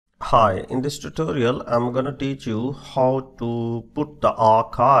Hi, in this tutorial I'm gonna teach you how to put the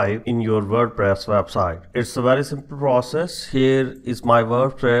archive in your WordPress website. It's a very simple process. Here is my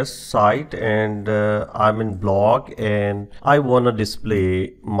WordPress site and I'm in blog and I wanna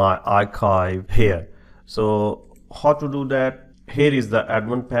display my archive here. So how to do that? Here is the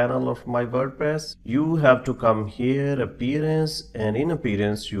admin panel of my WordPress. You have to come here, appearance, and in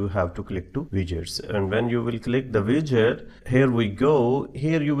appearance you have to click to widgets. And when you will click the widget, here we go.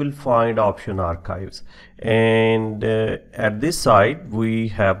 Here you will find option archives. And at this side we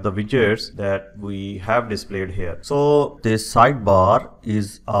have the widgets that we have displayed here. So this sidebar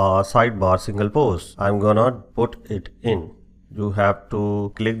is a sidebar single post. I'm gonna put it in. You have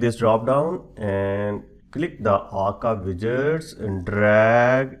to click this drop down and click the archive widgets and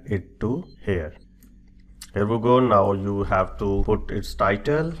drag it to here. Here we go. Now you have to put its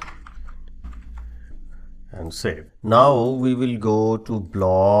title and save. Now we will go to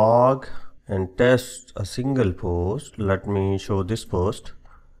blog and test a single post. Let me show this post.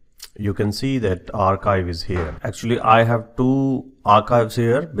 You can see that archive is here. Actually I have two archives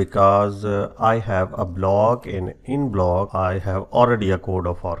here because I have a blog, and in blog I have already a code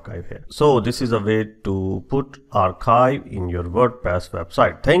of archive here. So this is a way to put archive in your WordPress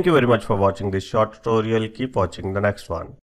website. Thank you very much for watching this short tutorial. Keep watching the next one.